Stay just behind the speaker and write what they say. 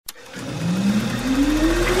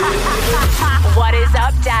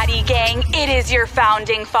What's up, Daddy Gang? It is your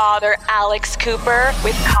founding father, Alex Cooper,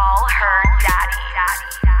 with Call Her Daddy.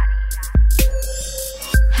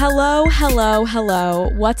 Hello.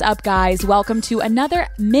 What's up, guys? Welcome to another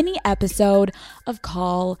mini episode of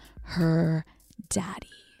Call Her Daddy.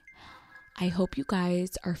 I hope you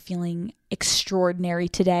guys are feeling extraordinary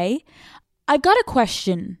today. I've got a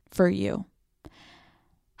question for you.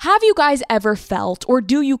 Have you guys ever felt, or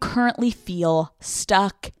do you currently feel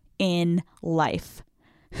stuck in life?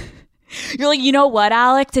 You're like, you know what,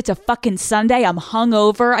 Alex? It's a fucking Sunday. I'm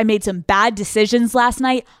hungover. I made some bad decisions last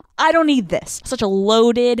night. I don't need this. Such a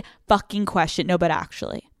loaded fucking question. No, but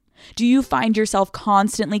actually, do you find yourself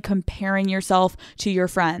constantly comparing yourself to your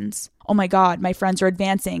friends? Oh my God, my friends are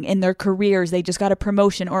advancing in their careers. They just got a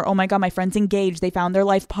promotion. Or, oh my God, my friend's engaged. They found their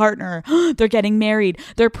life partner. They're getting married.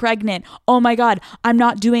 They're pregnant. Oh my God, I'm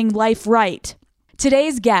not doing life right.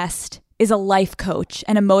 Today's guest is a life coach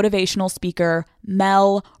and a motivational speaker,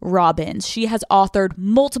 Mel Robbins. She has authored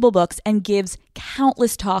multiple books and gives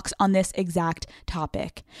countless talks on this exact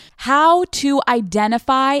topic. How to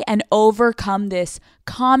identify and overcome this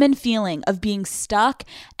common feeling of being stuck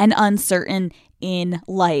and uncertain in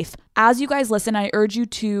life. As you guys listen, I urge you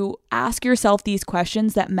to ask yourself these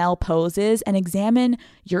questions that Mel poses and examine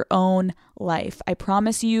your own life. I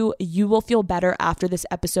promise you, you will feel better after this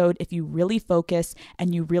episode if you really focus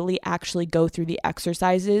and you really actually go through the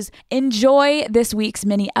exercises. Enjoy this week's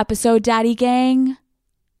mini episode, Daddy Gang.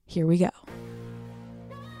 Here we go.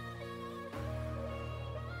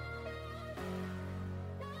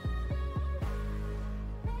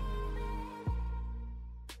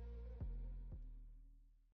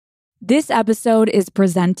 This episode is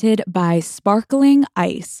presented by Sparkling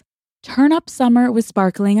Ice. Turn up summer with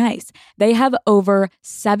Sparkling Ice. They have over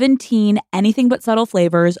 17 anything but subtle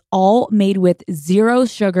flavors, all made with zero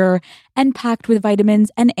sugar and packed with vitamins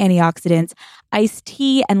and antioxidants. Iced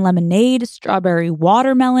tea and lemonade, strawberry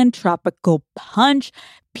watermelon, tropical punch,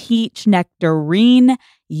 peach nectarine.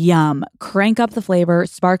 Yum. Crank up the flavor.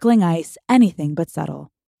 Sparkling Ice, anything but subtle.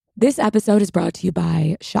 This episode is brought to you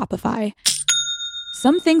by Shopify.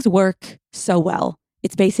 Some things work so well.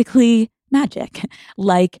 It's basically magic.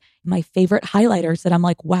 Like my favorite highlighters that I'm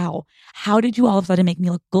like, wow, how did you all of a sudden make me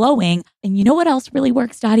look glowing? And you know what else really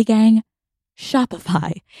works, Daddy Gang?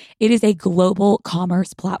 Shopify. It is a global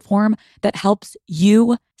commerce platform that helps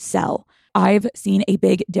you sell. I've seen a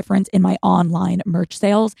big difference in my online merch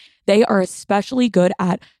sales. They are especially good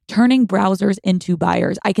at turning browsers into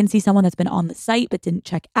buyers. I can see someone that's been on the site but didn't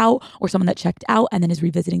check out, or someone that checked out and then is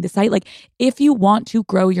revisiting the site. Like, if you want to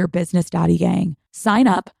grow your business, Daddy Gang, sign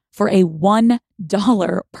up for a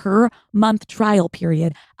 $1 per month trial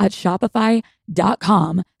period at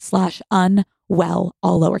shopify.com/unwell,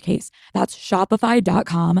 all lowercase. That's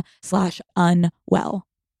shopify.com/unwell.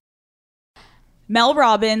 Mel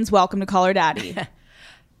Robbins, welcome to Call Her Daddy.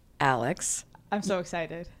 Alex, I'm so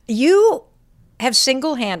excited. you have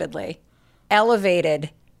single-handedly elevated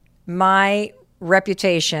my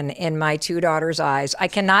reputation in my two daughters' eyes. I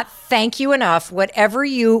cannot thank you enough. Whatever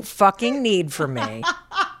you fucking need from me.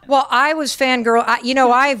 Well, I was fangirl.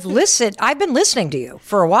 I've been listening to you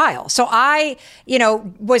for a while. So I,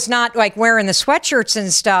 was not like wearing the sweatshirts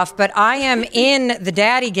and stuff, but I am in the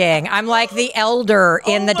Daddy Gang. I'm like the elder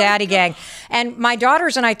in the Daddy Gang. And my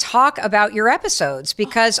daughters and I talk about your episodes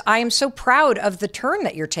because I am so proud of the turn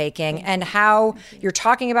that you're taking and how you're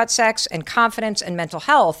talking about sex and confidence and mental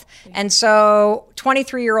health. And so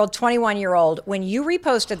 23-year-old, 21-year-old, when you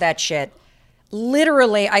reposted that shit,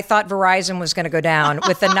 literally, I thought Verizon was going to go down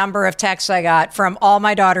with the number of texts I got from all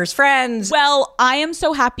my daughter's friends. Well, I am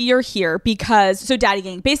so happy you're here because, so Daddy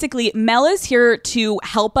Gang, basically, Mel is here to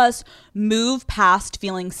help us move past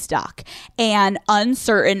feeling stuck and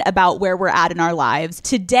uncertain about where we're at in our lives.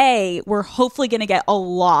 Today, we're hopefully going to get a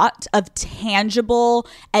lot of tangible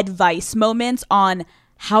advice moments on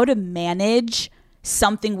how to manage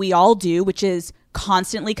something we all do, which is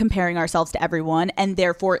constantly comparing ourselves to everyone and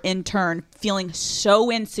therefore in turn feeling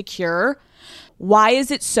so insecure. Why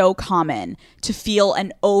is it so common to feel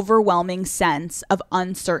an overwhelming sense of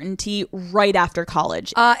uncertainty right after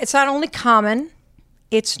college? It's not only common,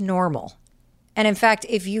 it's normal. And in fact,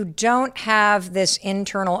 if you don't have this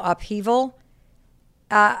internal upheaval,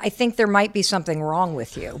 I think there might be something wrong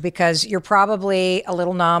with you because you're probably a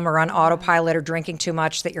little numb or on autopilot or drinking too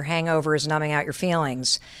much that your hangover is numbing out your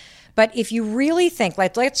feelings. But if you really think, we're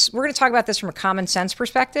going to talk about this from a common sense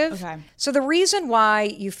perspective. Okay. So the reason why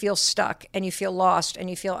you feel stuck and you feel lost and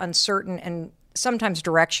you feel uncertain and sometimes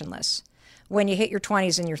directionless when you hit your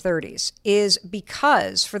 20s and your 30s is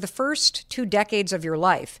because for the first 2 decades of your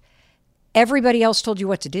life, everybody else told you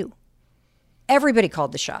what to do. Everybody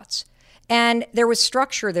called the shots. And there was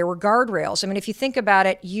structure, there were guardrails. I mean, if you think about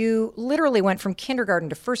it, you literally went from kindergarten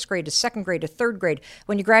to first grade to second grade to third grade.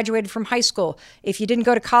 When you graduated from high school, if you didn't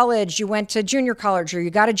go to college, you went to junior college or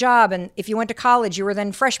you got a job. And if you went to college, you were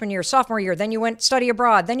then freshman year, sophomore year, then you went study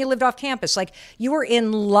abroad, then you lived off campus. Like you were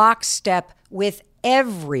in lockstep with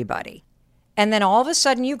everybody. And then all of a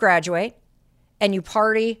sudden you graduate and you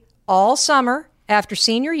party all summer after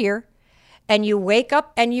senior year and you wake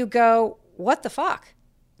up and you go, what the fuck?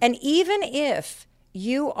 And even if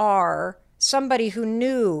you are somebody who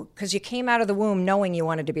knew, because you came out of the womb knowing you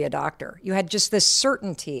wanted to be a doctor, you had just this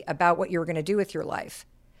certainty about what you were going to do with your life.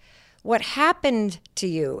 What happened to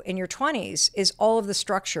you in your 20s is all of the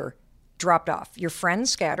structure dropped off. Your friends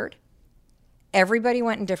scattered. Everybody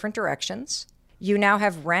went in different directions. You now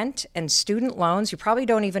have rent and student loans. You probably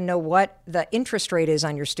don't even know what the interest rate is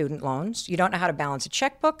on your student loans. You don't know how to balance a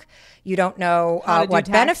checkbook. You don't know what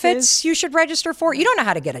benefits you should register for. You don't know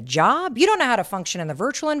how to get a job. You don't know how to function in the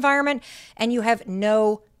virtual environment. And you have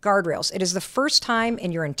no guardrails. It is the first time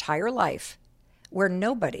in your entire life where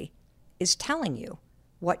nobody is telling you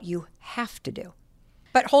what you have to do.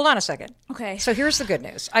 But hold on a second. Okay. So here's the good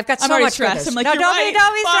news. I've got so already much good stressed. news. I'm like, no, you're don't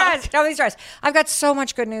right. be Fuck. stressed. Don't be stressed. I've got so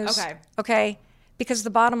much good news. Okay. Okay. Because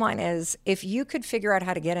the bottom line is, if you could figure out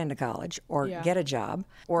how to get into college or get a job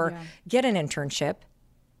or get an internship,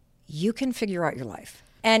 you can figure out your life.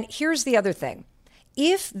 And here's the other thing.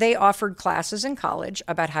 If they offered classes in college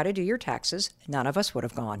about how to do your taxes, none of us would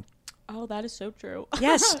have gone. Oh, that is so true.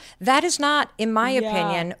 Yes. That is not, in my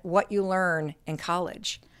opinion, what you learn in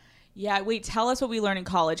college. Yeah, wait, tell us what we learned in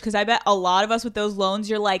college, because I bet a lot of us with those loans,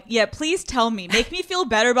 you're like, yeah, please tell me. Make me feel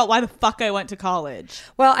better about why the fuck I went to college.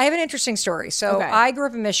 Well, I have an interesting story. So I grew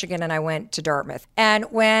up in Michigan and I went to Dartmouth. And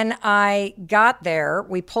when I got there,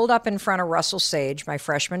 we pulled up in front of Russell Sage, my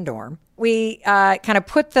freshman dorm. We kind of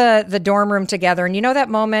put the dorm room together. And you know that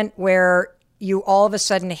moment where you all of a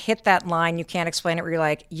sudden hit that line, you can't explain it, where you're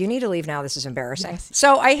like, you need to leave now, this is embarrassing. Yes.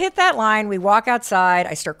 So I hit that line, we walk outside,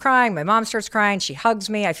 I start crying, my mom starts crying, she hugs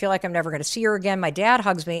me, I feel like I'm never going to see her again. My dad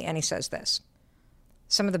hugs me and he says this,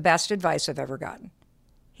 some of the best advice I've ever gotten.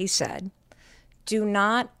 He said, do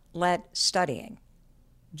not let studying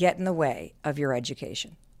get in the way of your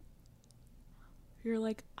education. You're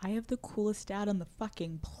like, I have the coolest dad on the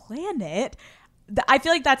fucking planet. I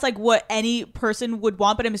feel like that's like what any person would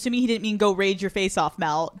want, but I'm assuming he didn't mean go rage your face off,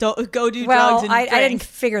 Mel. Don't go do drugs and drink. I didn't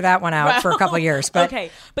figure that one out for a couple of years. But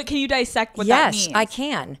okay, but can you dissect what that means? Yes, I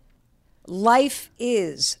can. Life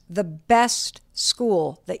is the best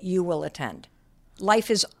school that you will attend.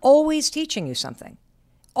 Life is always teaching you something,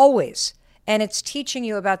 always. And it's teaching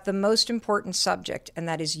you about the most important subject, and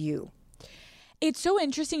that is you. It's so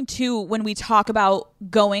interesting, too, when we talk about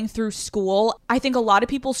going through school. I think a lot of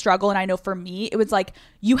people struggle. And I know for me, it was like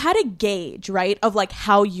you had a gauge, right, of like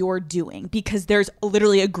how you're doing, because there's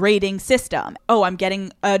literally a grading system. Oh, I'm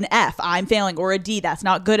getting an F, I'm failing, or a D, that's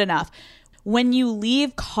not good enough. When you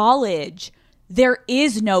leave college, there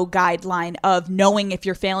is no guideline of knowing if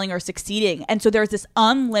you're failing or succeeding. And so there's this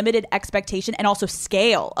unlimited expectation and also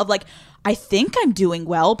scale of like, I think I'm doing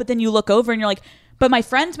well, but then you look over and you're like, but my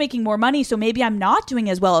friend's making more money, so maybe I'm not doing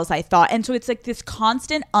as well as I thought. And so it's like this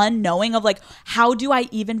constant unknowing of like, how do I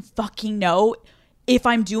even fucking know if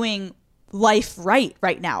I'm doing life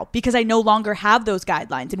right now? Because I no longer have those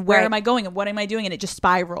guidelines. And where am I going and what am I doing? And it just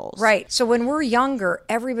spirals. Right. So when we're younger,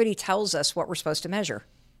 everybody tells us what we're supposed to measure.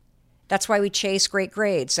 That's why we chase great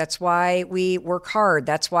grades. That's why we work hard.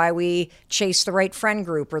 That's why we chase the right friend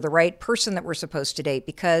group or the right person that we're supposed to date,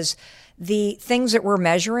 because the things that we're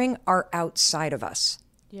measuring are outside of us.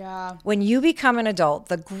 Yeah. When you become an adult,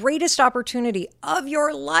 the greatest opportunity of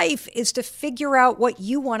your life is to figure out what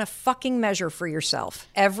you want to fucking measure for yourself.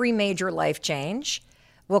 Every major life change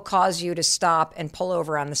will cause you to stop and pull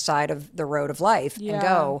over on the side of the road of life and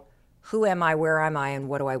go, who am I, where am I, and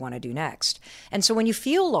what do I want to do next? And so when you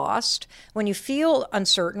feel lost, when you feel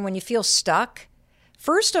uncertain, when you feel stuck,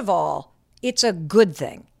 first of all, it's a good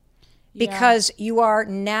thing, because you are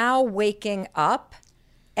now waking up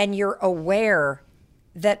and you're aware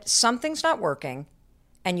that something's not working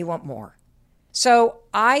and you want more. So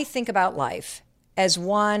I think about life as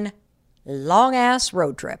one long-ass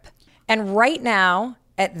road trip. And right now,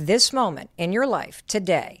 at this moment in your life,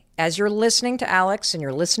 today, as you're listening to Alex and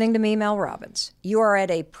you're listening to me, Mel Robbins, you are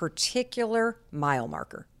at a particular mile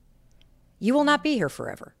marker. You will not be here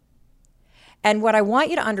forever. And what I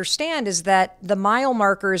want you to understand is that the mile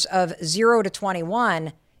markers of 0 to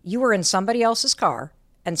 21, you were in somebody else's car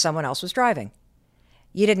and someone else was driving.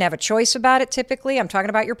 You didn't have a choice about it typically. I'm talking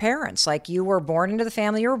about your parents. Like, you were born into the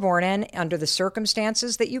family you were born in, under the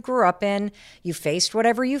circumstances that you grew up in. You faced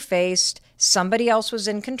whatever you faced. Somebody else was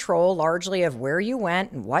in control largely of where you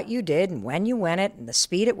went and what you did and when you went it and the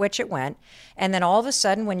speed at which it went. And then all of a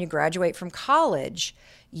sudden, when you graduate from college,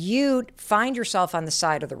 you find yourself on the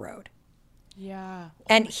side of the road. Yeah.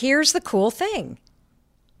 And here's the cool thing.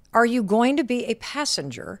 Are you going to be a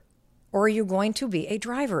passenger or are you going to be a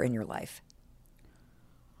driver in your life?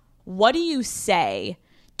 What do you say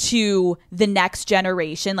to the next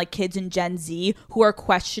generation, like kids in Gen Z, who are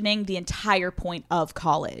questioning the entire point of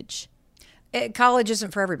college? College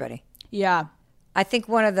isn't for everybody. Yeah. I think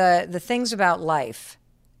one of the things about life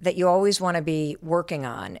that you always want to be working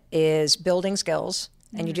on is building skills.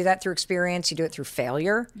 And you do that through experience. You do it through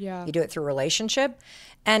failure. Yeah. You do it through relationship.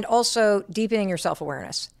 And also deepening your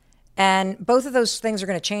self-awareness. And both of those things are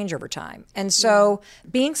going to change over time. And so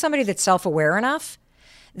being somebody that's self-aware enough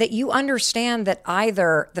that you understand that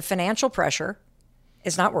either the financial pressure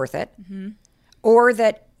is not worth it, or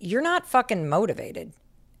that you're not fucking motivated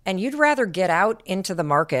and you'd rather get out into the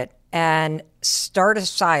market and start a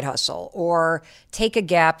side hustle or take a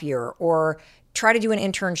gap year or try to do an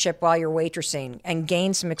internship while you're waitressing and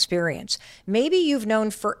gain some experience. Maybe you've known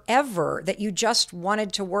forever that you just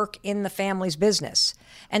wanted to work in the family's business.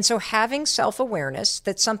 And so having self-awareness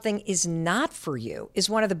that something is not for you is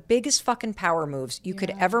one of the biggest fucking power moves you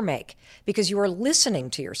could ever make, because you are listening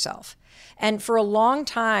to yourself. And for a long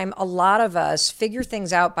time, a lot of us figure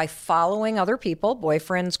things out by following other people,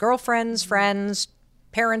 boyfriends, girlfriends, friends,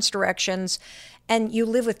 parents' directions, and you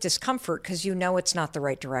live with discomfort because you know it's not the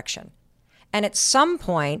right direction. And at some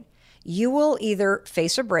point, you will either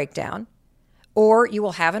face a breakdown or you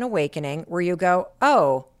will have an awakening where you go,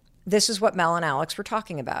 oh, this is what Mel and Alex were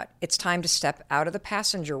talking about. It's time to step out of the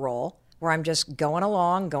passenger role where I'm just going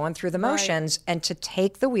along, going through the motions, and to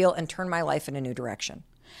take the wheel and turn my life in a new direction.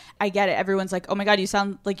 I get it. Everyone's like, oh my God, you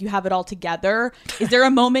sound like you have it all together. Is there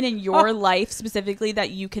a moment in your life specifically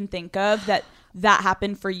that you can think of that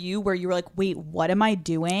happened for you where you were like, wait, what am I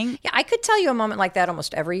doing? Yeah, I could tell you a moment like that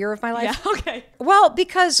almost every year of my life. Yeah, okay. Well,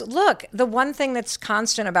 because look, the one thing that's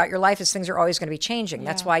constant about your life is things are always going to be changing.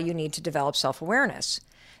 That's why you need to develop self-awareness.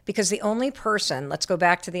 Because the only person, let's go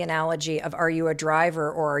back to the analogy of, are you a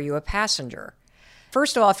driver or are you a passenger?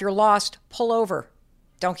 First of all, if you're lost, pull over.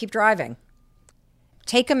 Don't keep driving.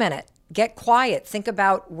 Take a minute. Get quiet. Think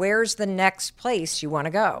about where's the next place you want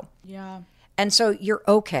to go. Yeah. And so you're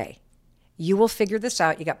okay. You will figure this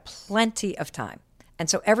out. You got plenty of time. And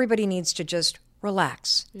so everybody needs to just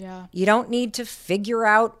relax. Yeah. You don't need to figure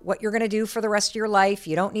out what you're going to do for the rest of your life.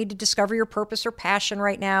 You don't need to discover your purpose or passion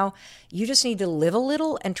right now. You just need to live a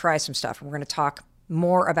little and try some stuff. And we're going to talk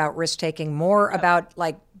more about risk-taking, more about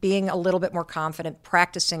like being a little bit more confident,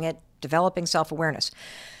 practicing it, developing self-awareness.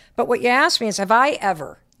 But what you asked me is, have I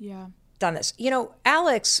ever done this? You know,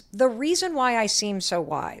 Alex, the reason why I seem so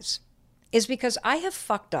wise is because I have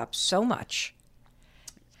fucked up so much.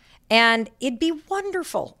 And it'd be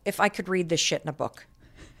wonderful if I could read this shit in a book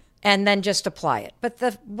and then just apply it.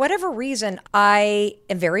 But whatever reason, I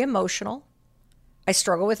am very emotional. I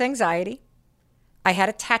struggle with anxiety. I had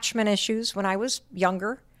attachment issues when I was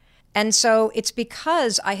younger. And so it's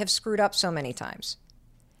because I have screwed up so many times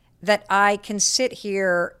that I can sit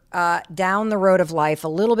here down the road of life, a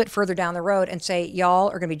little bit further down the road, and say, y'all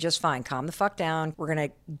are going to be just fine. Calm the fuck down. We're going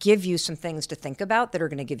to give you some things to think about that are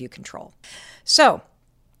going to give you control. So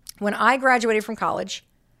when I graduated from college,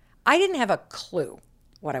 I didn't have a clue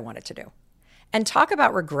what I wanted to do. And talk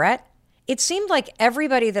about regret. It seemed like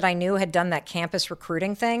everybody that I knew had done that campus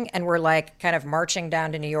recruiting thing and were like kind of marching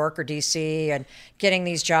down to New York or DC and getting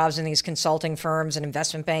these jobs in these consulting firms and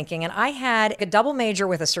investment banking. And I had a double major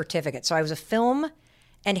with a certificate. So I was a film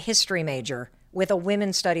and history major with a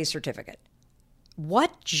women's studies certificate.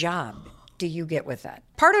 What job do you get with that?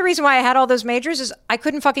 Part of the reason why I had all those majors is I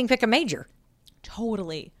couldn't fucking pick a major.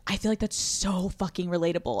 Totally. I feel like that's so fucking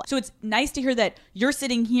relatable. So it's nice to hear that you're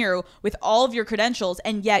sitting here with all of your credentials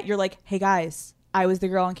and yet you're like, hey guys, I was the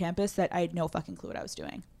girl on campus that I had no fucking clue what I was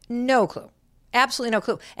doing. No clue. Absolutely no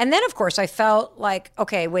clue. And then of course I felt like,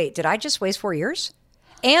 okay, wait, did I just waste 4 years?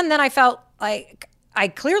 And then I felt like I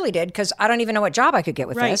clearly did, because I don't even know what job I could get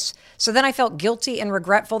with this. So then I felt guilty and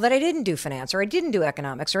regretful that I didn't do finance or I didn't do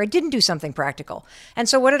economics or I didn't do something practical. And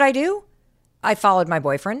so what did I do? I followed my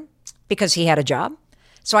boyfriend because he had a job.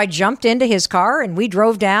 So I jumped into his car and we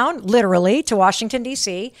drove down literally to Washington,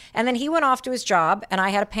 D.C. And then he went off to his job and I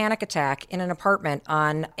had a panic attack in an apartment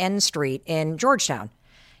on N Street in Georgetown.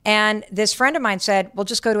 And this friend of mine said, well,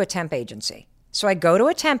 just go to a temp agency. So I go to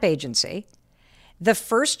a temp agency. The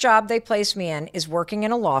first job they placed me in is working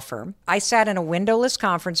in a law firm. I sat in a windowless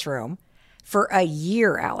conference room for a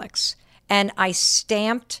year, Alex, and I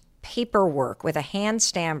stamped paperwork with a hand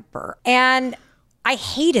stamper. And I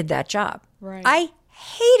hated that job. Right. I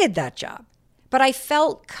hated that job. But I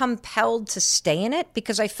felt compelled to stay in it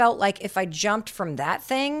because I felt like if I jumped from that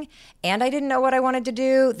thing and I didn't know what I wanted to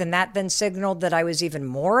do, then that then signaled that I was even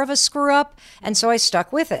more of a screw up. And so I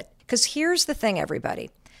stuck with it. Because here's the thing,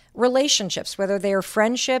 everybody. Relationships, whether they are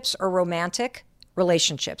friendships or romantic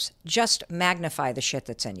relationships, just magnify the shit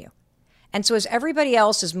that's in you. And so as everybody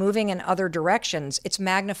else is moving in other directions, it's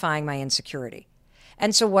magnifying my insecurity.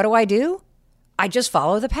 And so what do? I just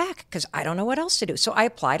follow the pack because I don't know what else to do. So I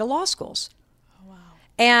apply to law schools.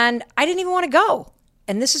 And I didn't even want to go.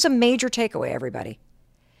 And this is a major takeaway, everybody.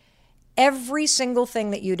 Every single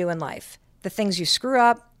thing that you do in life, the things you screw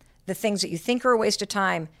up, the things that you think are a waste of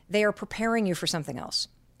time, they are preparing you for something else.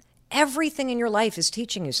 Everything in your life is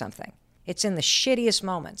teaching you something. It's in the shittiest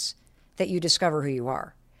moments that you discover who you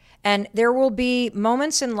are. And there will be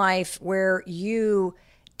moments in life where you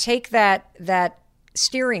take that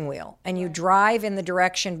steering wheel and you drive in the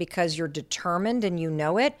direction because you're determined and you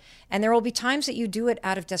know it. And there will be times that you do it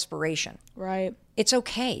out of desperation. Right. It's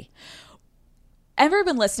okay.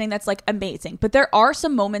 Everyone listening, that's like amazing. But there are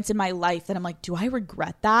some moments in my life that I'm like, do I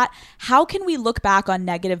regret that? How can we look back on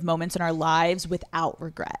negative moments in our lives without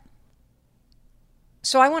regret?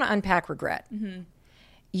 So I want to unpack regret. Mm-hmm.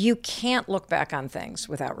 You can't look back on things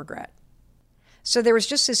without regret. So there was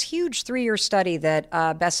just this huge 3-year study that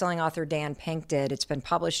best-selling author Dan Pink did. It's been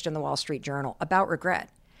published in the Wall Street Journal about regret.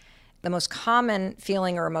 The most common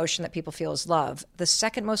feeling or emotion that people feel is love. The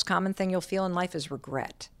second most common thing you'll feel in life is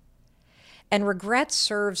regret. And regret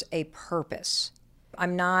serves a purpose.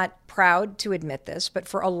 I'm not proud to admit this, but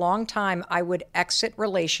for a long time, I would exit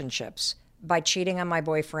relationships by cheating on my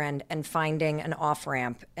boyfriend and finding an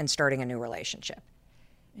off-ramp and starting a new relationship.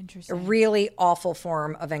 Interesting. A really awful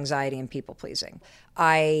form of anxiety and people pleasing.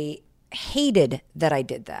 I hated that I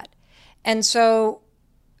did that. And so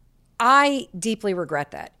I deeply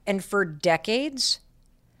regret that. And for decades,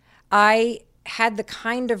 I had the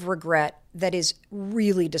kind of regret that is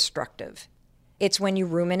really destructive. It's when you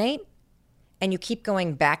ruminate and you keep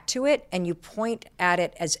going back to it and you point at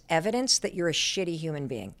it as evidence that you're a shitty human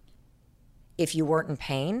being. If you weren't in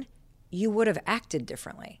pain, you would have acted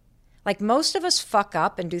differently. Like most of us fuck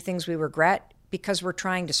up and do things we regret because we're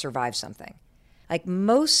trying to survive something. Like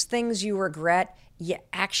most things you regret, you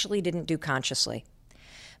actually didn't do consciously.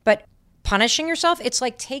 But punishing yourself, it's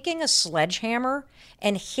like taking a sledgehammer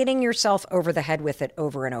and hitting yourself over the head with it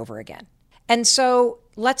over and over again. And so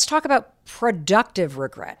let's talk about productive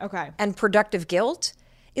regret. Okay. And productive guilt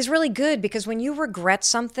is really good because when you regret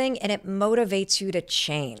something and it motivates you to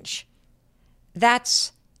change,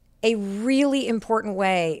 that's a really important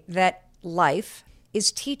way that life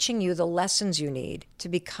is teaching you the lessons you need to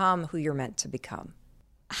become who you're meant to become.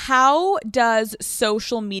 How does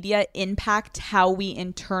social media impact how we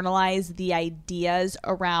internalize the ideas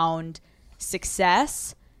around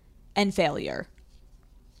success and failure?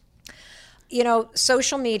 You know,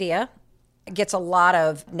 social media gets a lot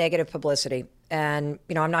of negative publicity. And,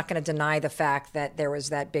 you know, I'm not going to deny the fact that there was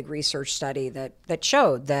that big research study that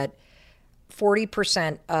showed that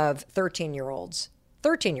 40% of 13-year-olds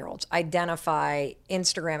identify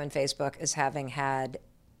Instagram and Facebook as having had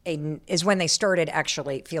is when they started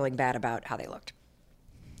actually feeling bad about how they looked.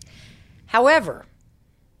 However,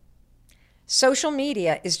 social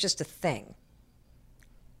media is just a thing.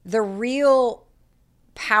 The real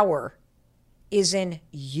power is in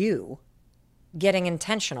you getting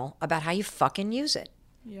intentional about how you fucking use it.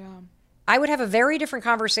 Yeah. I would have a very different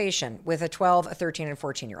conversation with a 12, a 13, and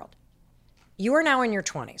 14-year-old. You are now in your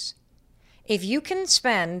 20s. If you can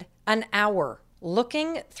spend an hour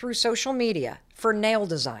looking through social media for nail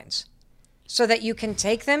designs so that you can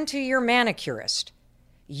take them to your manicurist,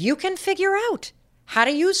 you can figure out how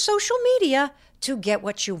to use social media to get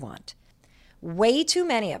what you want. Way too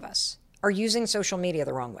many of us are using social media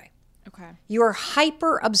the wrong way. Okay. You are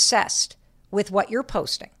hyper obsessed with what you're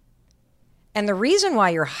posting. And the reason why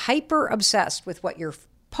you're hyper obsessed with what you're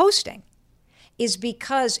posting is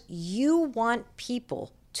because you want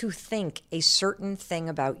people to think a certain thing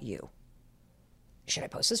about you. Should I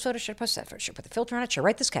post this photo? Should I post that photo? Should I put the filter on it? Should I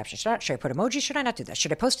write this caption? Should I put emojis? Should I not do that?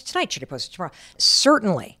 Should I post it tonight? Should I post it tomorrow?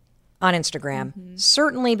 Certainly on Instagram,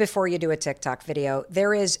 certainly before you do a TikTok video,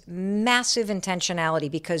 there is massive intentionality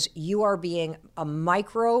because you are being a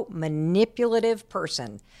micro manipulative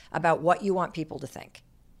person about what you want people to think.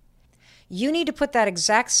 You need to put that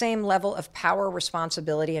exact same level of power,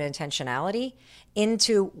 responsibility, and intentionality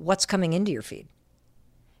into what's coming into your feed.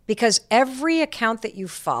 Because every account that you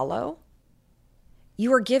follow,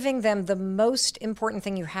 you are giving them the most important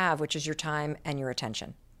thing you have, which is your time and your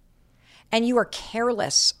attention. And you are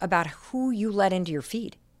careless about who you let into your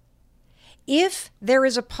feed. If there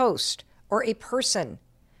is a post or a person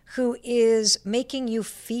who is making you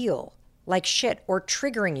feel like shit or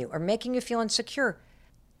triggering you or making you feel insecure,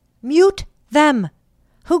 mute them.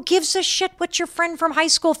 Who gives a shit what your friend from high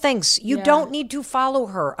school thinks? You don't need to follow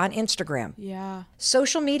her on Instagram. Yeah.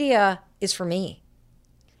 Social media is for me.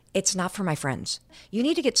 It's not for my friends. You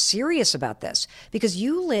need to get serious about this because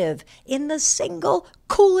you live in the single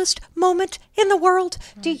coolest moment in the world.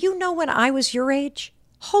 Right. Do you know when I was your age?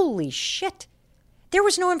 Holy shit. There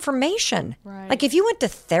was no information. Right. Like if you went to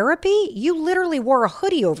therapy, you literally wore a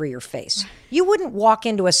hoodie over your face. You wouldn't walk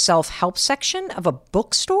into a self-help section of a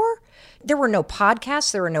bookstore. There were no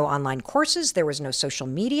podcasts. There were no online courses. There was no social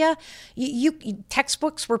media.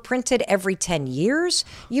 Textbooks were printed every 10 years.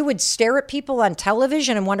 You would stare at people on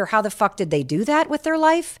television and wonder how the fuck did they do that with their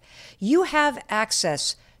life? You have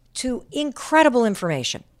access to incredible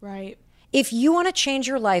information. Right. If you want to change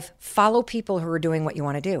your life, follow people who are doing what you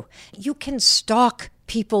want to do. You can stalk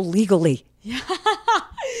people legally. Yeah.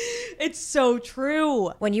 It's so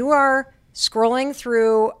true. When you are scrolling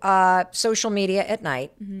through social media at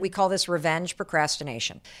night, we call this revenge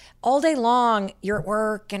procrastination. All day long, you're at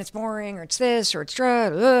work and it's boring or it's this or it's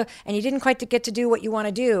and you didn't quite get to do what you want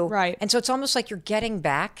to do. Right. And so it's almost like you're getting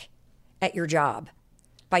back at your job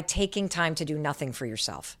by taking time to do nothing for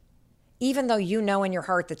yourself. Even though you know in your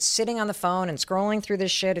heart that sitting on the phone and scrolling through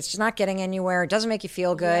this shit, it's just not getting anywhere. It doesn't make you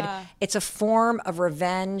feel good. Yeah. It's a form of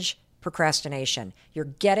revenge procrastination. You're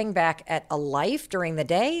getting back at a life during the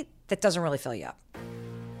day that doesn't really fill you up.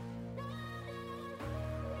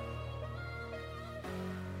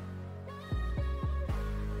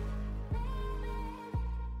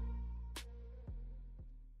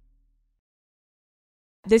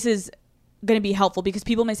 This is going to be helpful because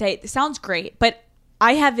people may say, it sounds great, but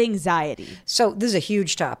I have anxiety. So this is a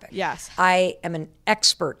huge topic. Yes. I am an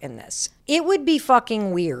expert in this. It would be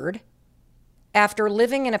fucking weird after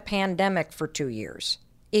living in a pandemic for 2 years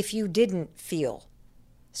if you didn't feel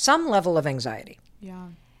some level of anxiety. Yeah.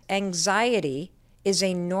 Anxiety is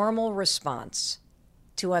a normal response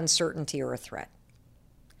to uncertainty or a threat.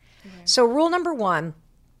 Okay. So rule number 1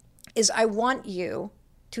 is I want you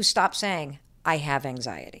to stop saying, I have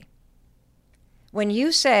anxiety. When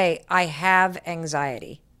you say, I have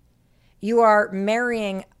anxiety, you are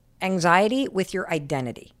marrying anxiety with your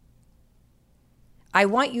identity. I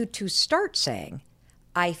want you to start saying,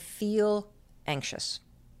 I feel anxious.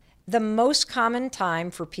 The most common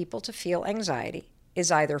time for people to feel anxiety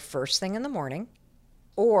is either first thing in the morning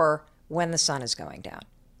or when the sun is going down.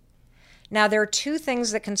 Now, there are 2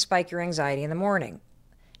 things that can spike your anxiety in the morning.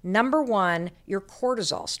 Number 1, your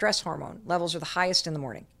cortisol, stress hormone, levels are the highest in the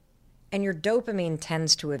morning. And your dopamine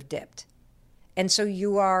tends to have dipped. And so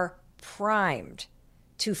you are primed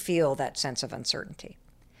to feel that sense of uncertainty.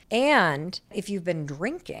 And if you've been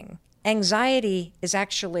drinking, anxiety is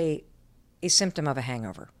actually a symptom of a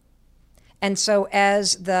hangover. And so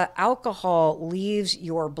as the alcohol leaves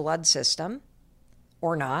your blood system,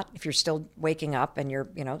 or not, if you're still waking up and you're,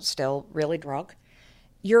 still really drunk,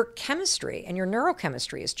 your chemistry and your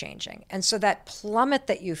neurochemistry is changing. And so that plummet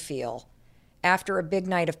that you feel after a big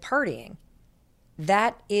night of partying,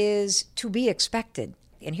 that is to be expected.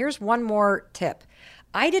 And here's one more tip.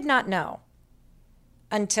 I did not know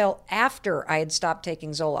until after I had stopped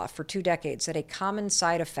taking Zoloft for 2 decades that a common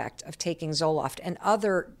side effect of taking Zoloft and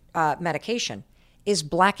other medication is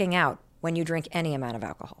blacking out when you drink any amount of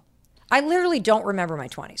alcohol. I literally don't remember my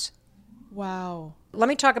 20s. Wow. Let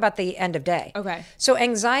me talk about the end of day. Okay. So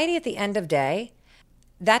anxiety at the end of day,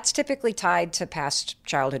 that's typically tied to past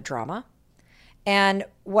childhood trauma. And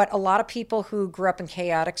what a lot of people who grew up in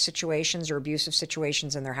chaotic situations or abusive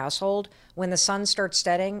situations in their household, when the sun starts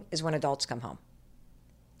setting is when adults come home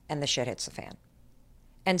and the shit hits the fan.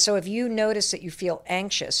 And so if you notice that you feel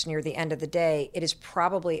anxious near the end of the day, it is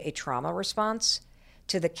probably a trauma response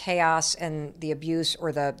to the chaos and the abuse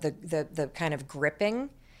or the kind of gripping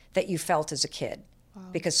that you felt as a kid. Wow.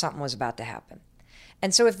 Because something was about to happen.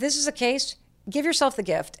 And so if this is the case, give yourself the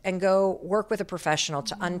gift and go work with a professional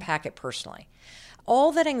to unpack it personally.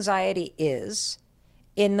 All that anxiety is,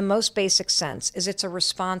 in the most basic sense, is it's a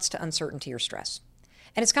response to uncertainty or stress.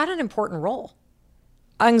 And it's got an important role.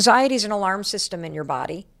 Anxiety is an alarm system in your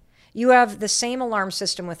body. You have the same alarm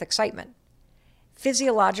system with excitement.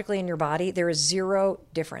 Physiologically in your body, there is 0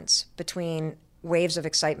 difference between waves of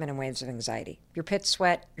excitement and waves of anxiety. Your pits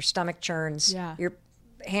sweat, your stomach churns, your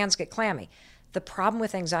hands get clammy. The problem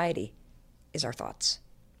with anxiety is our thoughts.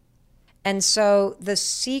 And so the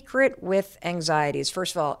secret with anxiety is,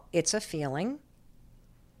 first of all, it's a feeling.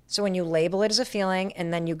 So when you label it as a feeling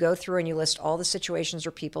and then you go through and you list all the situations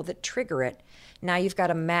or people that trigger it, now you've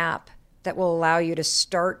got a map that will allow you to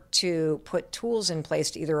start to put tools in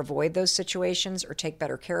place to either avoid those situations or take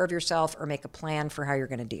better care of yourself or make a plan for how you're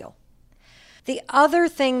going to deal. The other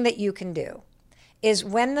thing that you can do is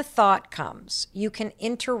when the thought comes, you can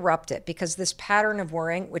interrupt it, because this pattern of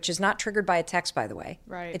worrying, which is not triggered by a text, by the way,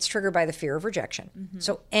 right, it's triggered by the fear of rejection. Mm-hmm.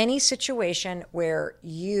 So any situation where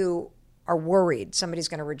you are worried somebody's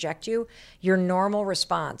going to reject you, your normal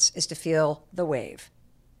response is to feel the wave.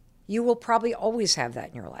 You will probably always have that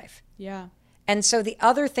in your life. Yeah. And so the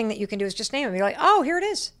other thing that you can do is just name it. Be like, oh, here it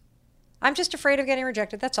is. I'm just afraid of getting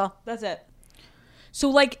rejected. That's all. That's it. So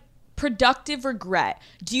like productive regret,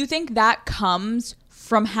 do you think that comes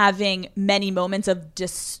from having many moments of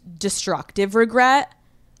destructive regret?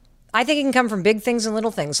 I think it can come from big things and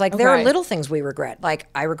little things. Like there are little things we regret. Like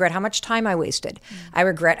I regret how much time I wasted. I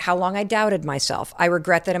regret how long I doubted myself. I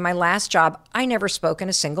regret that in my last job, I never spoke in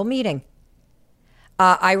a single meeting.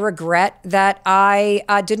 I regret that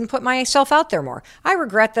I didn't put myself out there more. I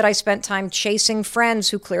regret that I spent time chasing friends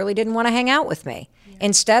who clearly didn't want to hang out with me,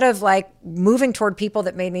 instead of like moving toward people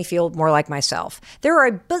that made me feel more like myself. There are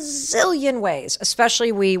a bazillion ways,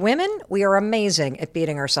 especially we women, we are amazing at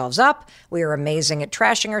beating ourselves up. We are amazing at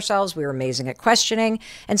trashing ourselves. We are amazing at questioning.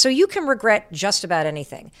 And so you can regret just about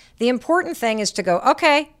anything. The important thing is to go,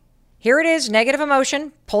 okay, here it is, negative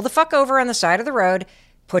emotion, pull the fuck over on the side of the road,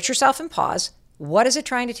 put yourself in pause. What is it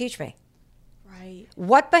trying to teach me? Right.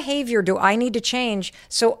 What behavior do I need to change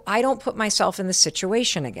so I don't put myself in this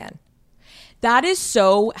situation again? That is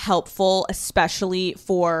so helpful, especially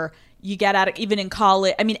for you get out of, even in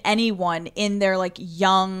college. I mean, anyone in their like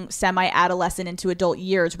young semi-adolescent into adult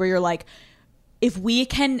years, where you're like, if we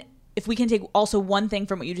can take also one thing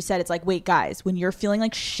from what you just said, it's like, wait, guys, when you're feeling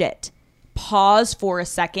like shit, pause for a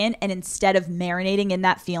second, and instead of marinating in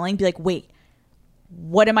that feeling, be like, wait,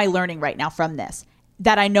 what am I learning right now from this?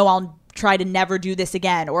 That I know I'll try to never do this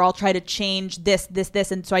again, or I'll try to change this,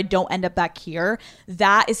 and so I don't end up back here.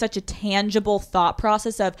 That is such a tangible thought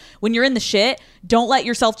process of when you're in the shit, don't let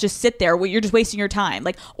yourself just sit there where you're just wasting your time.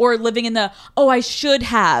 Like, or living in the, oh, I should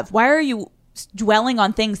have. Why are you dwelling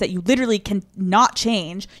on things that you literally can not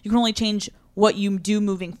change? You can only change what you do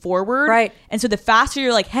moving forward. Right. And so the faster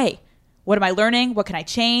you're like, hey, what am I learning? What can I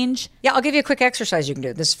change? Yeah, I'll give you a quick exercise you can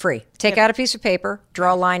do. This is free. Take out a piece of paper,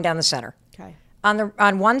 draw a line down the center. Okay.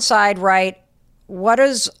 On one side, write, what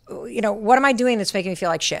am I doing that's making me feel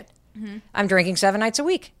like shit? Mm-hmm. I'm drinking 7 nights a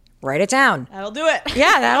week. Write it down. That'll do it.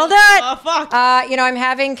 Yeah, that'll do it. Oh, fuck. I'm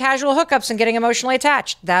having casual hookups and getting emotionally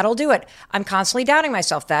attached. That'll do it. I'm constantly doubting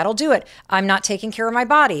myself. That'll do it. I'm not taking care of my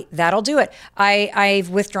body. That'll do it. I've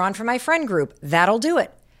withdrawn from my friend group. That'll do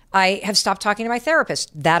it. I have stopped talking to my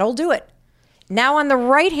therapist. That'll do it. Now on the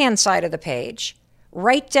right-hand side of the page,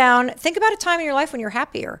 write down, think about a time in your life when you're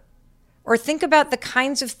happier. Or think about the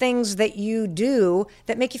kinds of things that you do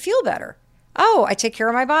that make you feel better. Oh, I take care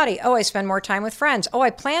of my body. Oh, I spend more time with friends. Oh,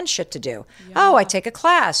 I plan shit to do. Yeah. Oh, I take a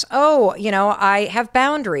class. Oh, I have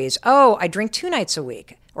boundaries. Oh, I drink 2 nights a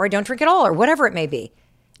week, or I don't drink at all, or whatever it may be.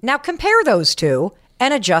 Now compare those two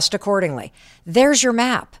and adjust accordingly. There's your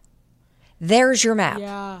map. There's your map.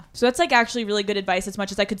 Yeah. So that's like actually really good advice, as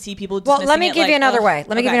much as I could see people dismissing it. Well, let me give you another way.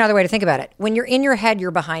 Let me give you another way to think about it. When you're in your head,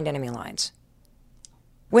 you're behind enemy lines.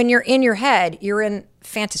 When you're in your head, you're in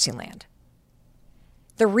fantasy land.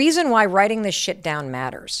 The reason why writing this shit down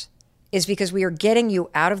matters is because we are getting you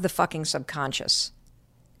out of the fucking subconscious,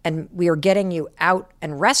 and we are getting you out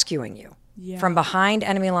and rescuing you from behind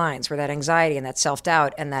enemy lines, where that anxiety and that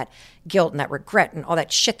self-doubt and that guilt and that regret and all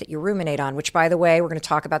that shit that you ruminate on, which, by the way, we're going to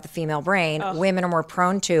talk about the female brain, women are more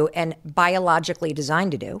prone to and biologically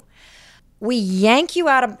designed to do. We yank you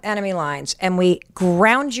out of enemy lines and we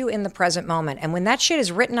ground you in the present moment. And when that shit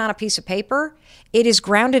is written on a piece of paper, it is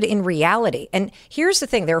grounded in reality. And here's the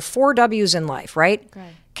thing. There are 4 W's in life, right?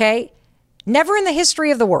 Okay. Never in the history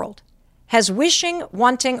of the world has wishing,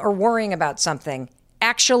 wanting, or worrying about something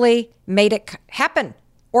actually made it happen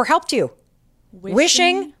or helped you.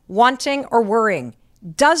 Wishing, wanting, or worrying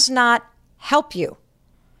does not help you.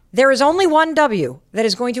 There is only one W that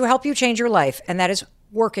is going to help you change your life, and that is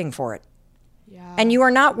working for it. Yeah. And you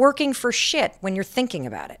are not working for shit when you're thinking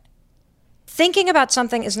about it. Thinking about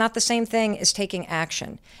something is not the same thing as taking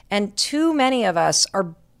action. And too many of us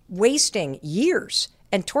are wasting years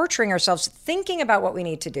and torturing ourselves thinking about what we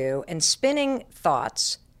need to do and spinning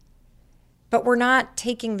thoughts, but we're not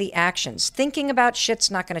taking the actions. Thinking about shit's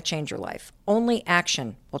not going to change your life. Only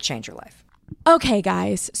action will change your life. Okay,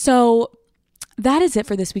 guys. So that is it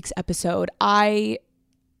for this week's episode. I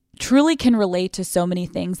truly can relate to so many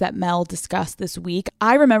things that Mel discussed this week.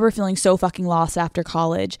 I remember feeling so fucking lost after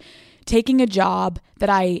college, taking a job that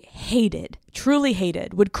I hated, truly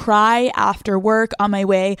hated, would cry after work on my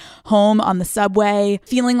way home on the subway,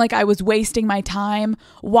 feeling like I was wasting my time,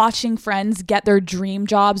 watching friends get their dream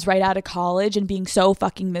jobs right out of college and being so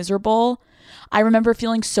fucking miserable. I remember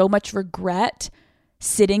feeling so much regret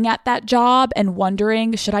sitting at that job and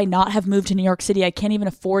wondering, should I not have moved to New York City? I can't even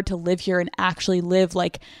afford to live here and actually live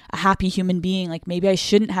like a happy human being. Like maybe I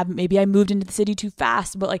shouldn't have, maybe I moved into the city too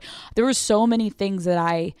fast, but like there were so many things that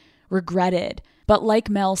I regretted. But like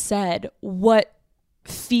Mel said, what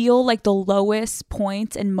feel like the lowest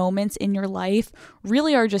points and moments in your life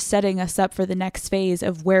really are just setting us up for the next phase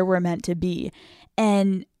of where we're meant to be.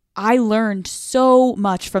 And I learned so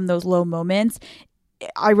much from those low moments.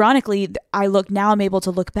 Ironically, I'm able to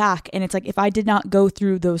look back and it's like, if I did not go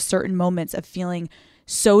through those certain moments of feeling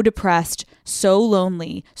so depressed, so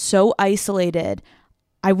lonely, so isolated,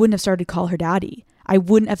 I wouldn't have started Call Her Daddy. I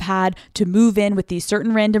wouldn't have had to move in with these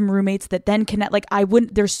certain random roommates that then connect. Like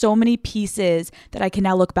there's so many pieces that I can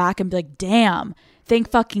now look back and be like, damn, thank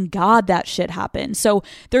fucking God that shit happened. So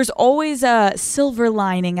there's always a silver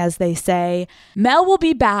lining, as they say. Mel will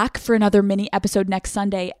be back for another mini episode next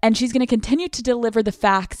Sunday, and she's going to continue to deliver the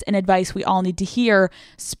facts and advice we all need to hear,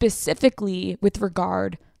 specifically with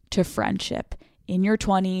regard to friendship. In your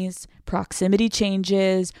 20s, proximity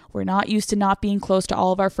changes. We're not used to not being close to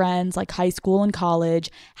all of our friends like high school and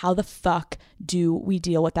college. How the fuck do we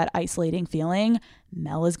deal with that isolating feeling?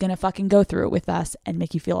 Mel is going to fucking go through it with us and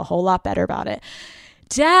make you feel a whole lot better about it.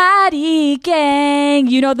 Daddy gang,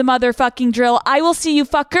 you know the motherfucking drill. I will see you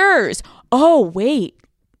fuckers. Oh, wait.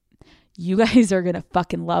 You guys are going to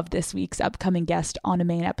fucking love this week's upcoming guest on a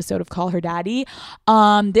main episode of Call Her Daddy.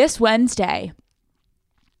 This Wednesday.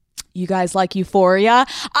 You guys like Euphoria?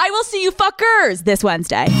 I will see you fuckers this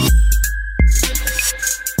Wednesday.